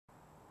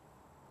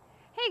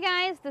Hey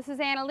guys, this is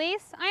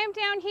Annalise. I am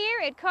down here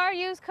at Car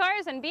Used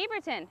Cars in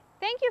Beaverton.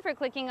 Thank you for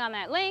clicking on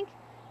that link.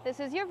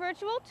 This is your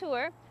virtual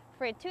tour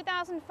for a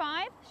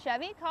 2005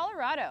 Chevy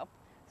Colorado.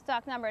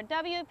 Stock number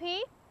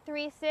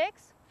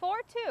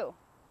WP3642.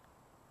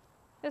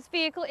 This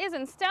vehicle is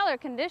in stellar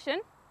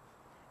condition.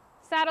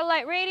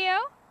 Satellite radio,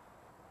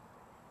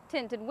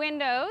 tinted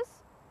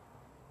windows,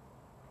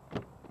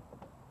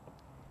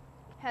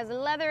 has a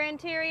leather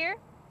interior.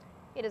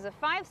 It is a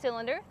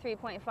 5-cylinder,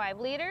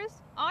 3.5 liters,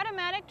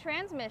 automatic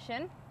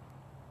transmission.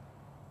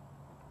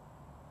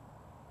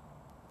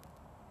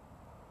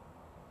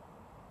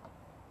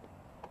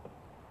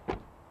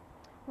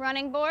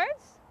 Running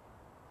boards,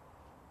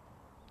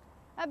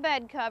 a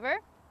bed cover,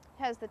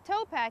 has the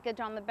tow package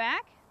on the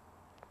back,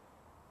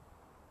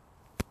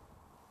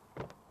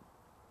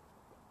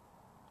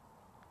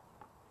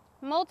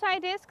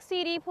 multi-disc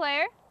CD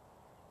player,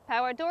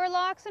 power door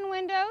locks and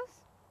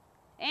windows,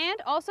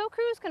 and also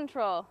cruise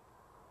control.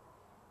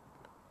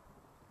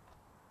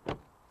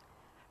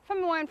 For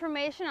more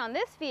information on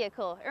this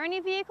vehicle or any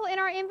vehicle in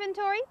our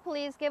inventory,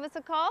 please give us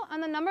a call on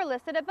the number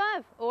listed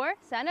above or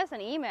send us an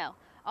email.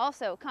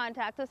 Also,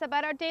 contact us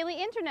about our daily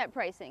internet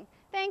pricing.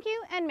 Thank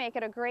you and make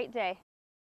it a great day.